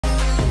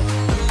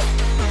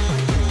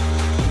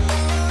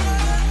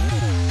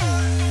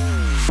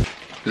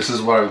This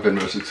is what I've been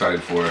most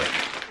excited for.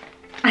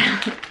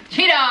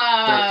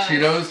 Cheetos! They're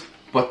Cheetos,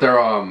 but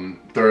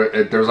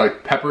there's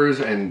like peppers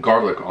and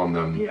garlic on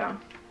them. Yeah.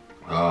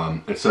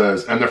 It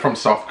says, and they're from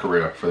South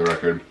Korea for the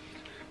record.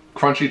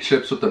 Crunchy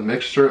chips with a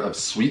mixture of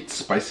sweet,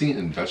 spicy,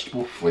 and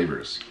vegetable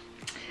flavors.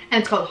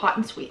 And it's called hot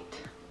and sweet.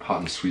 Hot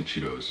and sweet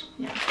Cheetos.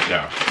 Yeah.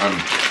 Yeah.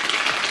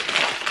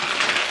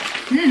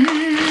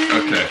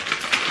 Okay.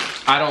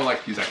 I don't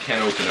like these. I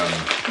can't open them.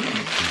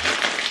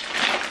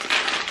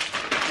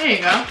 There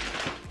you go.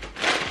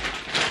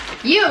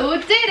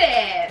 You did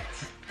it!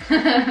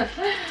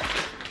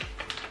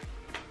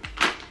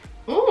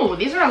 Ooh,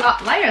 these are a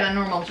lot lighter than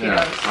normal Cheetos.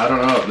 Yeah, I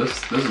don't know.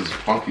 This is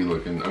funky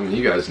looking. I mean,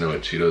 you guys know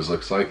what Cheetos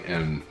looks like,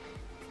 and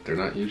they're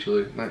not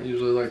usually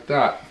like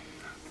that.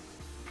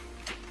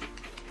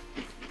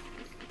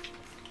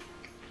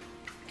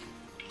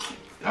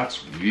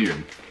 That's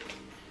weird.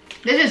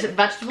 This is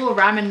vegetable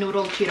ramen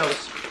noodle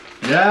Cheetos.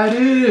 Yeah,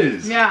 it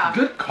is. Yeah.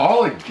 Good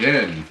call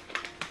again.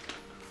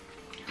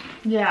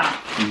 Yeah.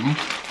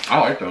 I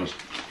like those.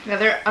 Yeah,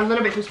 they're a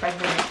little bit too spicy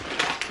for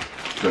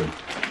me. Good.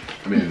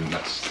 I mean,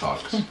 that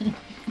sucks.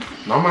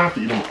 Now I'm gonna have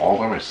to eat them all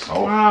by myself.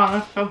 Oh,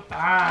 that's so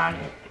bad.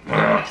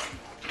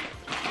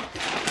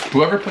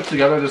 Whoever put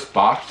together this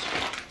box,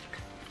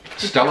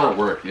 stellar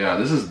work. Yeah,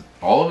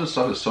 all of this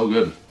stuff is so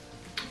good.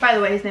 By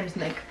the way, his name's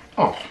Nick.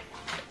 Oh,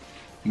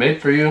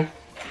 made for you.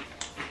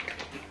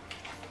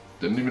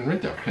 Didn't even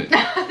read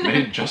that.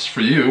 Made just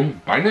for you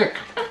by Nick.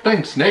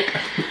 Thanks, Nick.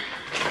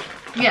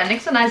 Yeah,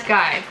 Nick's a nice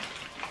guy.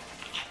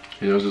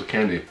 He knows his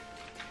candy.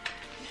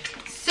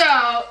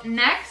 So,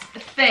 next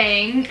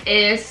thing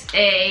is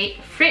a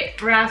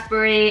Frit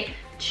Raspberry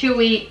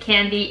Chewy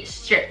Candy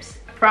Strips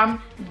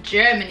from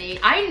Germany.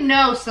 I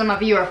know some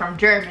of you are from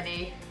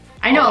Germany.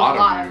 I know a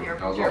lot of you are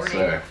from Germany. I was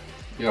gonna say,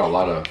 you know, a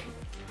lot of.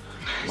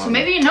 So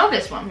maybe you know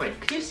this one.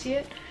 Wait, can you see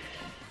it?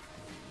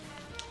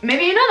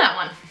 Maybe you know that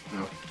one.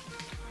 No.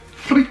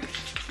 Frit.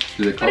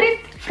 Do they call it?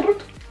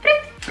 Frit.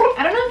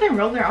 I don't know if they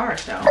roll their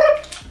R's though.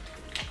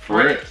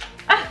 Frit.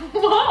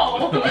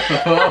 Whoa! Oh,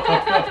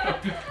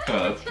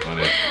 that's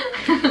funny.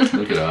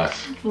 Look at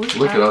us.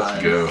 Look at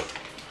us go.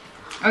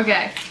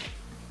 Okay.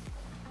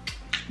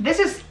 This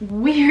is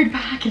weird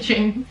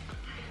packaging.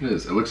 It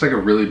is. It looks like a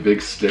really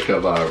big stick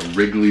of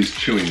Wrigley's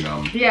chewing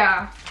gum.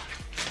 Yeah.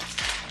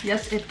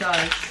 Yes, it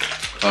does.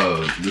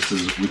 Oh,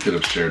 we could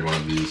have shared one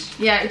of these.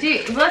 Yeah,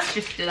 let's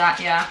just do that,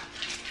 yeah.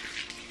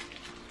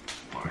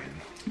 Fine.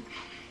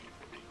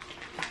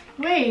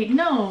 Wait,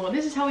 no,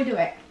 this is how we do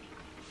it.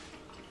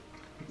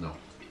 No,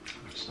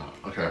 it's not.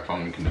 Okay,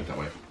 fine, we can do it that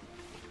way.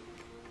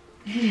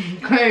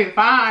 Okay,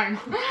 fine.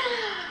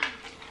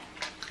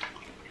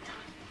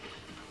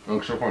 Oh,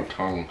 except for my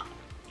tongue.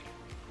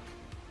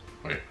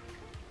 Wait.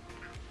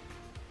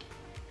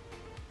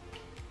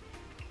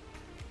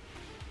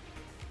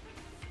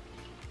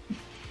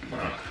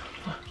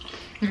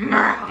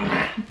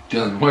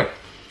 Dylan, wait.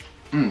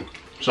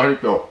 So how do you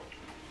feel?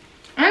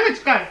 I think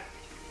it's good.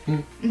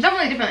 It's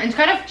definitely different. It's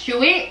kind of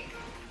chewy,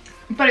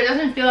 but it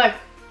doesn't feel like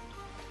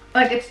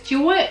it's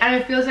chewy, and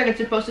it feels like it's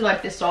supposed to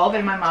like dissolve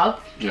in my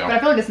mouth. Yeah. But I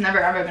feel like it's never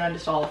ever gonna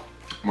dissolve.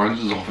 Mine's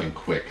dissolving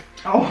quick.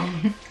 Oh.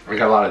 I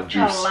got a lot of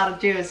juice. Got a lot of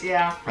juice,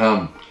 yeah.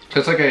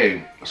 It's like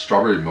a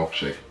strawberry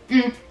milkshake.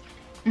 I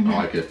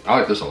like it. I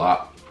like this a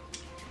lot.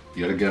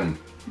 Yet again,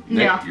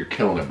 Nick, you're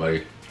killing it,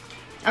 buddy.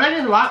 I like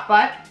this a lot,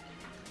 but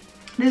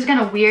this is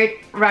kind of weird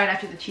right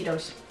after the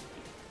Cheetos.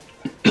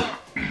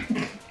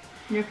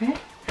 You okay?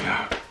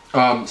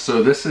 Yeah.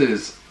 So this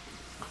is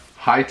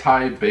Hai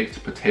Tai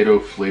baked potato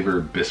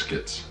flavored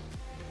biscuits.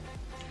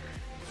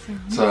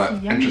 It's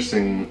an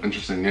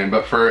interesting name,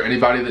 but for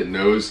anybody that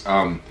knows,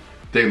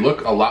 they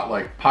look a lot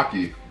like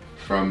Pocky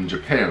from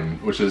Japan,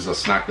 which is a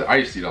snack that I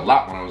used to eat a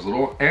lot when I was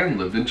little and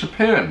lived in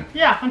Japan.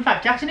 Yeah, fun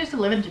fact, Jackson used to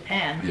live in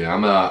Japan. Yeah,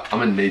 I'm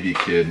a Navy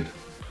kid,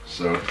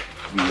 so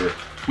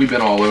we've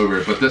been all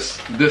over. But this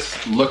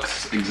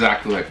looks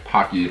exactly like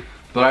Pocky,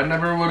 but I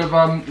never would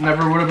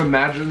have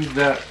imagined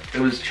that it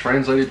was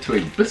translated to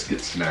a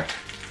biscuit snack.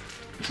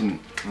 I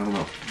don't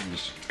know.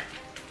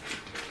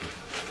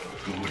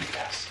 Who would have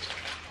guessed?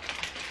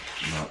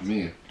 Not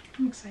me.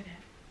 I'm excited.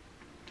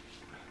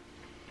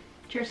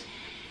 Cheers.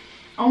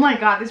 Oh my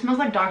god, this smells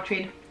like dog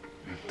treat. It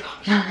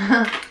does.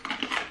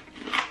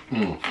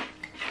 A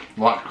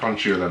lot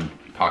crunchier than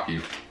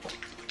Pocky.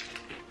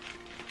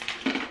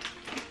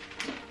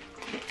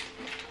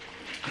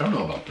 I don't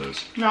know about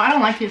those. No, I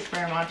don't like these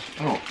very much.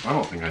 I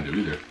don't think I do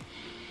either.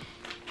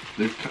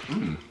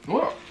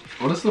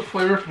 What is the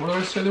flavor? What did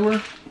I say they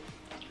were?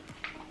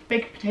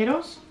 Baked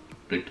potatoes?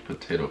 Baked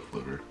potato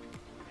flavor.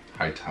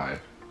 Hai Tai.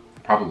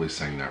 Probably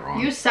saying that wrong.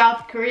 You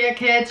South Korea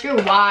kids,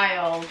 you're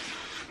wild.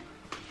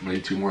 I'm gonna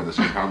eat 2 more of this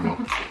combo.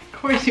 Of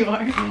course you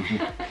are.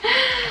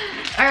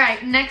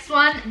 Alright, next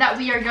one that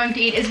we are going to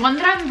eat is one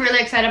that I'm really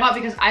excited about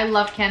because I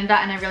love Canada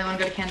and I really want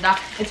to go to Canada.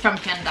 It's from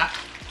Canada.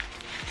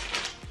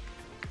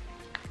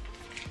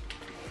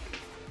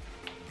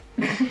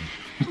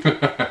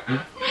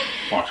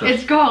 Watch this.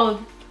 It's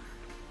called...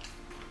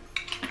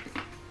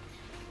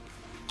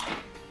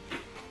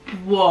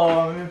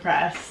 Whoa, I'm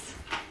impressed.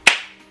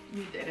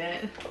 You did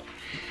it.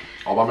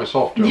 All by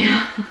myself, Joe.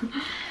 Yeah.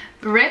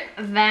 Rip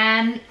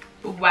Van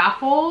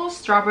Waffle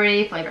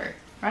strawberry flavor,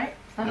 right?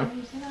 Is that how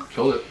you say that?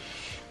 Killed it.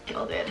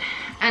 Killed it.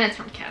 And it's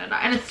from Canada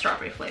and it's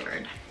strawberry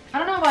flavored. I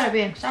don't know about it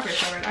being strawberry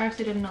flavored. I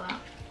actually didn't know that.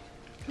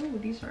 Ooh,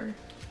 these are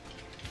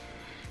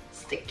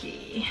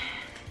sticky.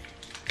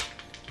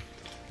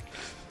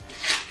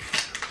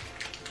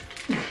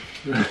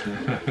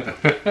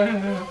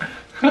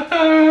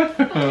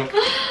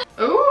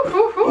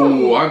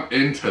 Ooh, I'm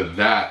into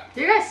that.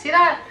 Do you guys see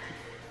that?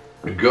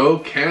 Go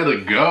Canada,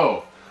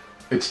 go!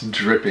 It's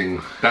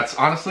dripping. That's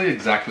honestly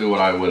exactly what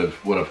I would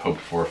have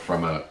hoped for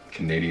from a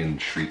Canadian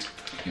treat.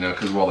 You know,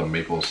 because of all the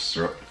maple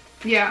syrup.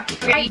 Yeah.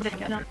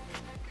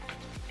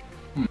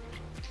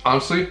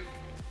 Honestly,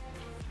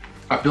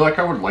 I feel like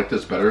I would like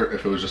this better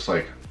if it was just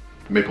like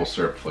maple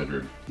syrup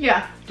flavored.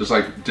 Yeah. Just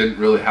like didn't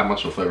really have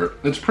much of a flavor.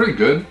 It's pretty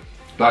good,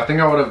 but I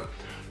think I would have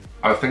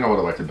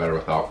liked it better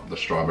without the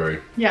strawberry.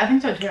 Yeah, I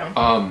think so too.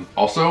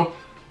 Also,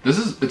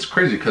 it's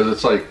crazy because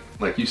it's like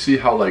you see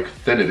how like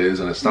thin it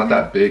is and it's not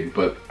that big,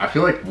 but I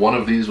feel like one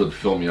of these would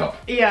fill me up.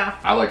 Yeah.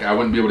 I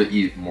wouldn't be able to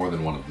eat more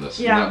than one of this.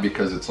 Yeah. Not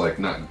because it's like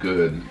not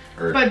good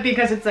but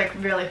because it's like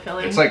really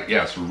filling. It's like,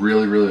 yeah, it's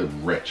really, really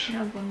rich.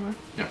 Yeah, one more.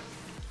 Yeah.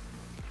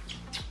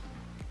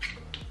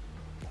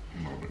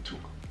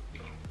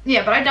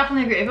 Yeah, but I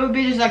definitely agree. If it would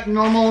be just like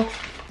normal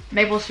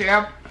maple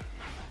syrup,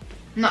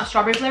 not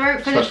strawberry flavor.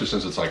 Especially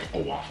since it's like a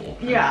waffle.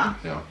 Yeah.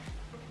 Yeah.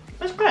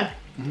 It's good.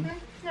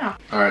 Yeah.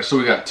 All right, so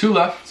we got 2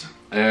 left,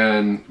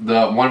 and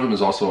one of them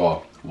is also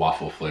a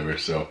waffle flavor,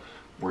 so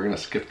we're gonna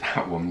skip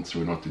that one so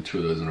we don't do 2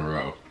 of those in a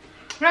row.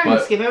 We're not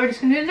gonna skip it, we're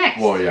just gonna do the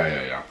next. Well,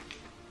 yeah.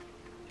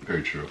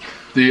 Very true.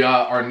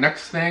 Our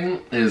next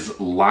thing is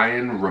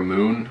Lion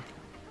Ramoon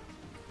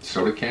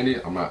soda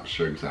candy. I'm not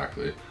sure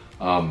exactly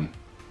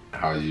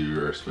how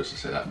you're supposed to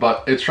say that,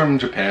 but it's from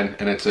Japan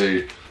and it's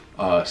a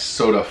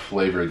soda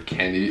flavored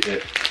candy.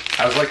 It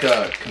has like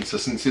a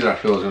consistency that I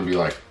feel is gonna be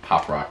like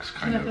Pop Rocks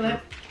kind of, or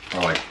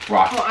like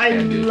rock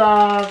candy. I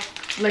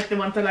love like the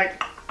ones that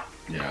like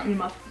yeah. in your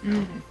mouth.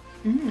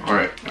 All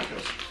right.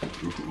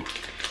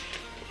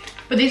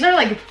 But these are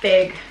like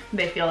big.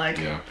 They feel like.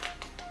 Yeah.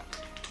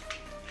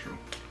 True.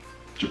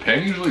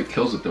 Japan usually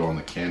kills it though on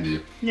the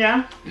candy.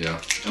 Yeah.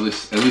 Yeah. At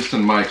least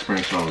in my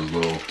experience when I was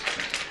little.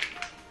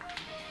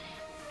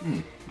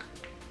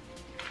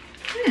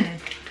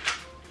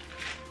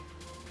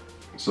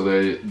 So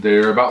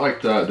they're about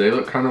like they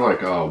look kind of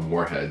like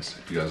warheads.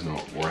 If you guys know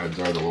what warheads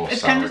are, the little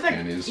sour kind of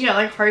candies. Like, yeah,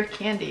 like hard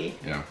candy.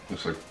 Yeah,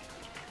 looks like.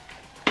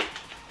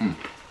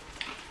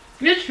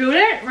 You chewed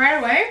it right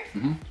away.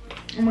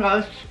 Oh my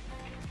gosh.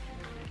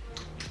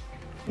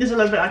 It's a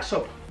little bit like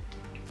soap.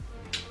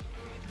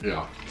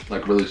 Yeah,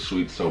 like really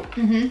sweet soap.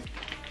 I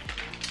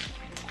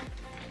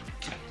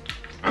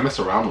mess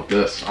around with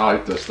this. I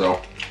like this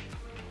though.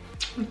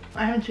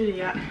 I haven't chewed it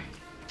yet.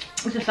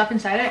 Is there stuff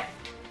inside it?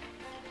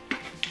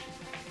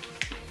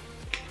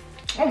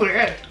 Oh, very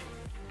good.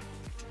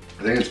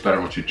 I think it's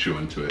better once you chew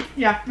into it.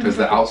 Yeah. Because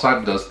the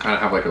outside does kind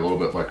of have like a little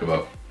bit like of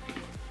a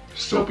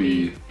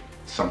soapy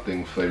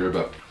something flavor,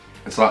 but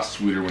it's a lot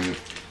sweeter when you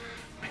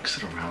mix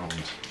it around.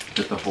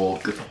 Get the whole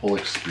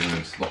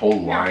experience, the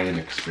whole lion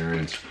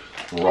experience.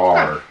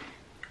 Rawr.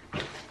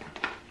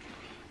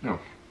 No.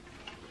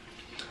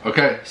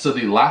 Okay, so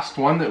the last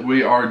one that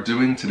we are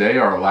doing today,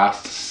 our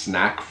last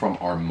snack from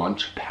our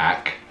Munch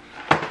Pak.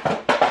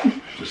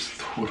 Just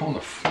threw it on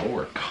the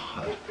floor,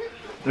 God.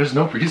 There's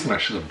no reason I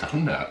should have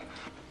done that.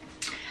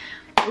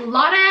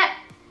 Lotte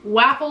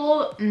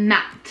Waffle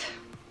Mat.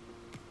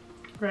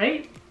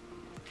 Right?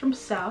 From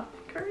South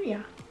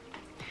Korea.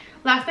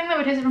 Last thing that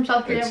we tasted from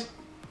South Korea.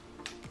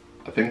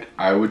 I think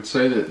I would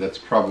say that's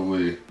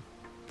probably,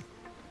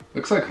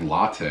 looks like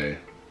latte.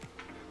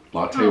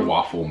 Latte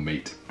waffle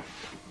mate.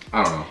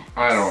 I don't know.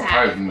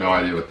 I have no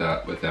idea what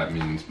that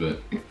means,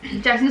 but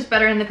Jackson's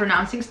better in the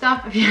pronouncing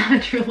stuff if you have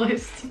a true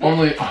list.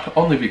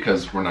 Only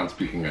because we're not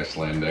speaking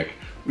Icelandic.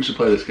 We should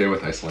play this game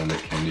with Icelandic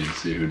candy and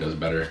see who does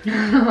better.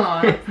 Oh,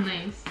 that's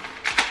nice.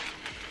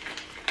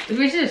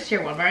 We should just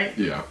share one, right?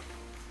 Yeah.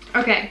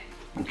 Okay.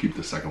 We'll keep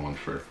the second one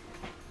for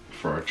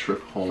our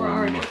trip home. For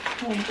our trip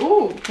home.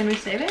 Ooh, can we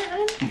save it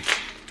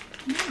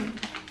then?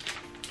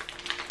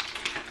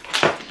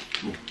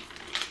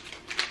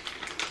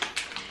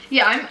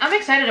 Yeah, I'm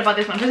excited about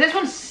this one because this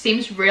one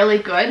seems really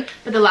good,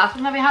 but the last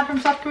one that we had from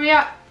South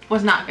Korea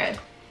was not good.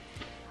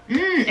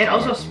 It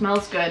also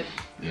smells good.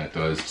 Yeah, it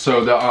does.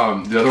 So the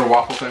other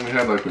waffle thing we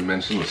had, like we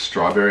mentioned, was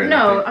strawberry.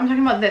 No, I'm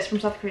talking about this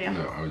from South Korea.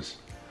 No, I was.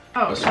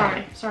 Oh,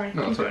 sorry.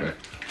 No, it's okay.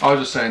 I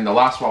was just saying the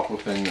last waffle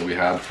thing that we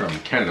had from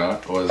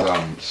Canada was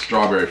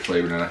strawberry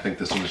flavored, and I think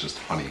this one is just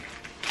honey.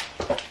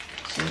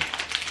 So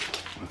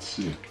let's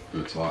see.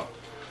 Ooh, it's a lot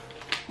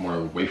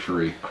more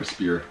wafery,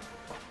 crispier.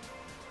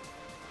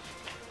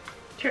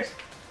 Cheers.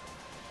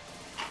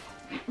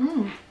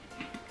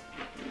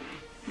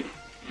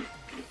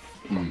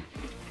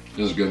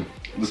 This is good.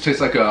 This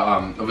tastes like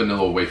a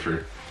vanilla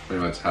wafer.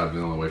 Anyone that's had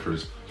vanilla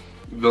wafers.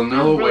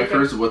 Vanilla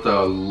wafers with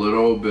a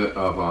little bit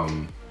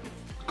of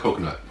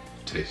coconut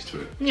taste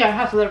to it. Yeah, it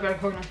has a little bit of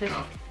coconut taste.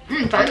 Yeah.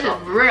 That is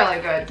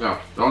really good. Yeah,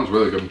 that one's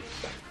really good.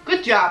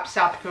 Good job,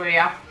 South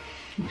Korea.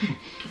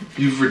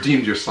 You've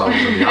redeemed yourselves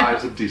in the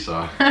eyes of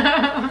Disa.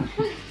 I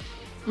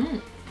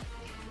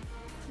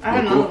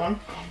have another one.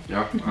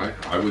 Yeah,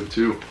 I would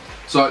too.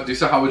 So,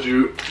 Disa, how would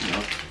you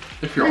know,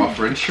 if you're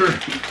offering, sure.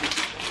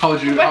 How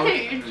would you,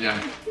 yeah.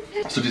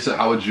 So, Disa,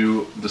 how would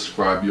you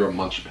describe your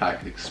Munch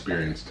Pak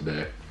experience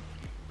today?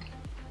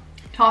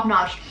 Top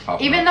notch.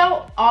 Even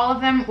though all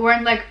of them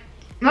weren't like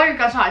you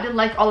guys saw, I did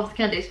like all of the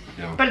candies.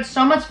 Yeah. But it's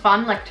so much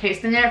fun like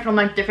tasting it from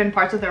like different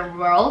parts of the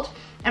world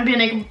and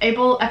being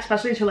able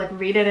especially to like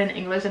read it in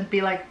English and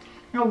be like,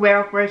 you know,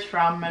 where it's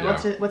from and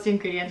what's the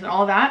ingredients and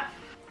all that.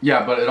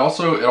 Yeah, but it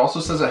also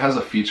says it has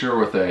a feature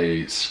with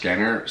a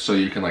scanner, so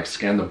you can like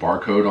scan the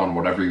barcode on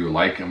whatever you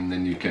like, and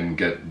then you can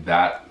get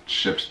that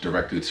shipped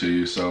directly to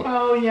you. So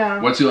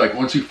once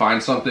you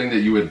find something that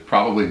you would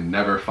probably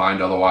never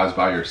find otherwise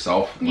by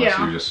yourself, unless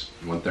you just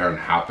went there and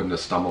happened to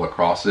stumble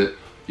across it,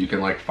 you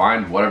can like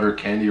find whatever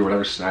candy or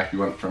whatever snack you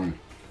want from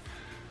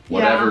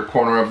whatever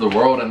corner of the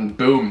world, and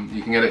boom,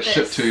 you can get it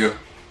shipped to you.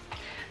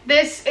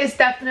 This is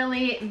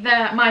definitely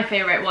my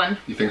favorite one.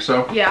 You think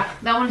so? Yeah,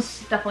 that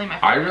one's definitely my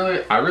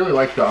favorite. I really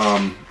like the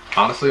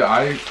honestly,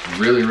 I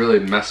really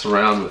mess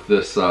around with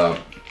this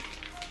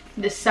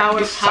the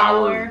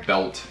sour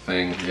belt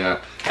thing,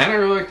 yeah. And I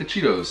really like the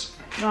Cheetos.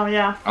 Oh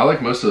yeah. I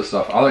like most of the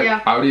stuff.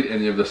 I would eat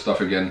any of this stuff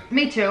again.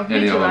 Me too.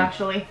 Me too,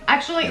 actually.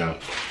 Yeah.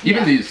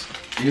 Even these,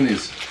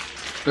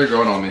 they're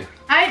growing on me.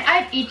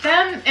 I'd eat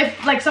them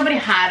if like somebody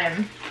had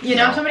them. You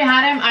know, if somebody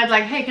had them, I'd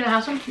like, hey, can I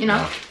have some? You know.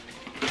 No.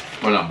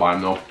 Why not buy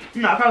them though?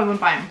 No, I probably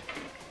wouldn't buy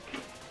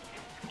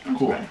them.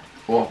 Cool. Good.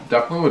 Well,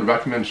 definitely would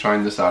recommend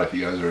trying this out if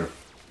you guys are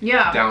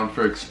down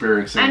for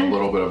experiencing a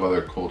little bit of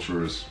other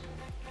cultures.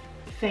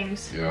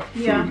 Things. Yeah.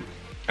 Food.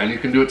 And you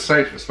can do it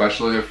safe,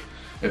 especially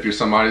if you're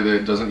somebody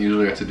that doesn't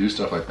usually get to do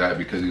stuff like that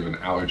because you have an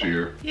allergy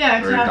or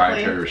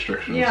dietary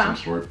restriction of some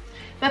sort.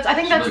 I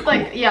think that's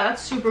really cool.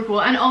 That's super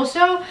cool. And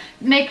also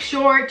make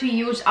sure to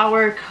use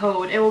our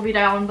code. It will be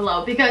down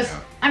below because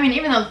I mean,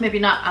 even though it's maybe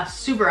not a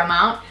super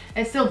amount,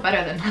 it's still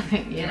better than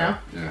nothing, you know?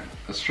 Yeah,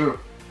 that's true.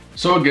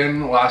 So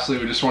again, lastly,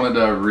 we just wanted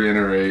to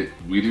reiterate,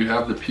 we do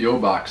have the P.O.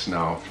 box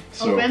now.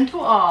 So, open to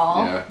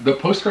all. Yeah, the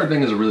postcard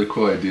thing is a really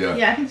cool idea.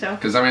 Yeah, I think so.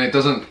 Because I mean, it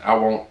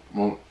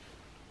won't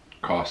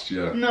cost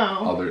you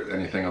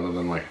anything other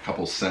than like a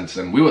couple cents,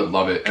 and we would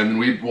love it. And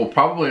we will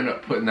probably end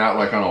up putting that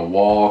like on a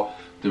wall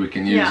that we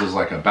can use as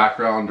like a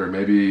background, or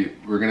maybe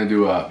we're gonna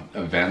do a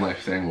van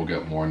life thing. We'll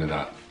get more into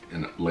that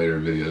in later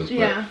videos,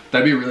 but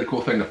that'd be a really cool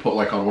thing to put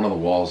like on one of the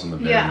walls in the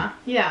van.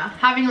 Yeah,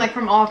 having like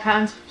from all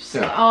kinds,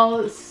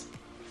 all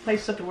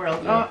places of the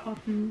world,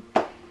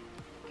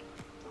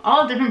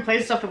 all different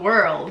places of the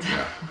world.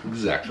 Yeah,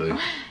 exactly.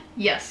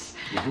 Yes.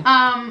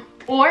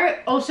 Or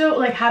also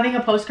like having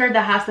a postcard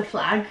that has the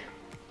flag.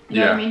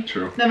 You know what I mean?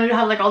 True. Then we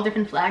have like all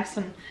different flags,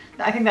 and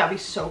I think that'd be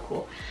so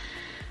cool.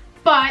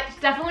 But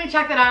definitely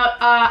check that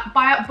out.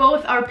 Buy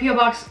both our P.O.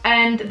 box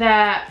and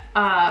the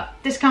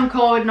discount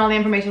code, and all the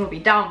information will be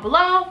down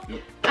below.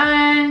 Yep.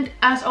 And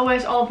as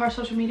always, all of our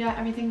social media,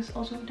 everything's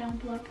also down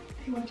below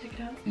if you want to check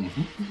it out.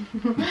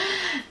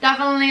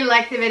 Definitely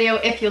like the video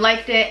if you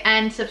liked it,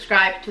 and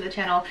subscribe to the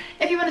channel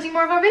if you want to see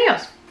more of our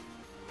videos.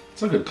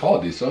 It's a good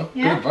call, Disa.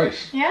 Good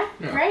advice. Yeah,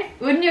 right?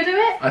 Wouldn't you do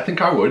it? I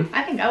think I would.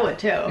 I think I would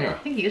too. Yeah.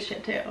 I think you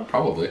should too.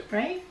 Probably.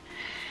 Right?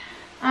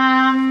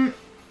 That's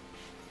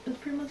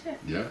pretty much it.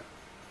 Yeah.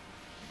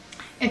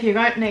 If you're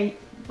going,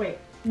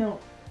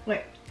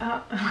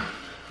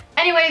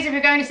 Anyways, if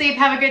you're going to sleep,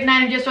 have a good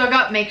night. If you just woke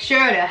up, make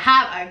sure to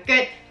have a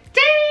good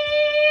day.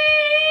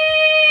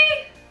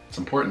 It's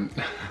important.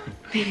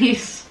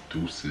 Peace.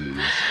 Deuces.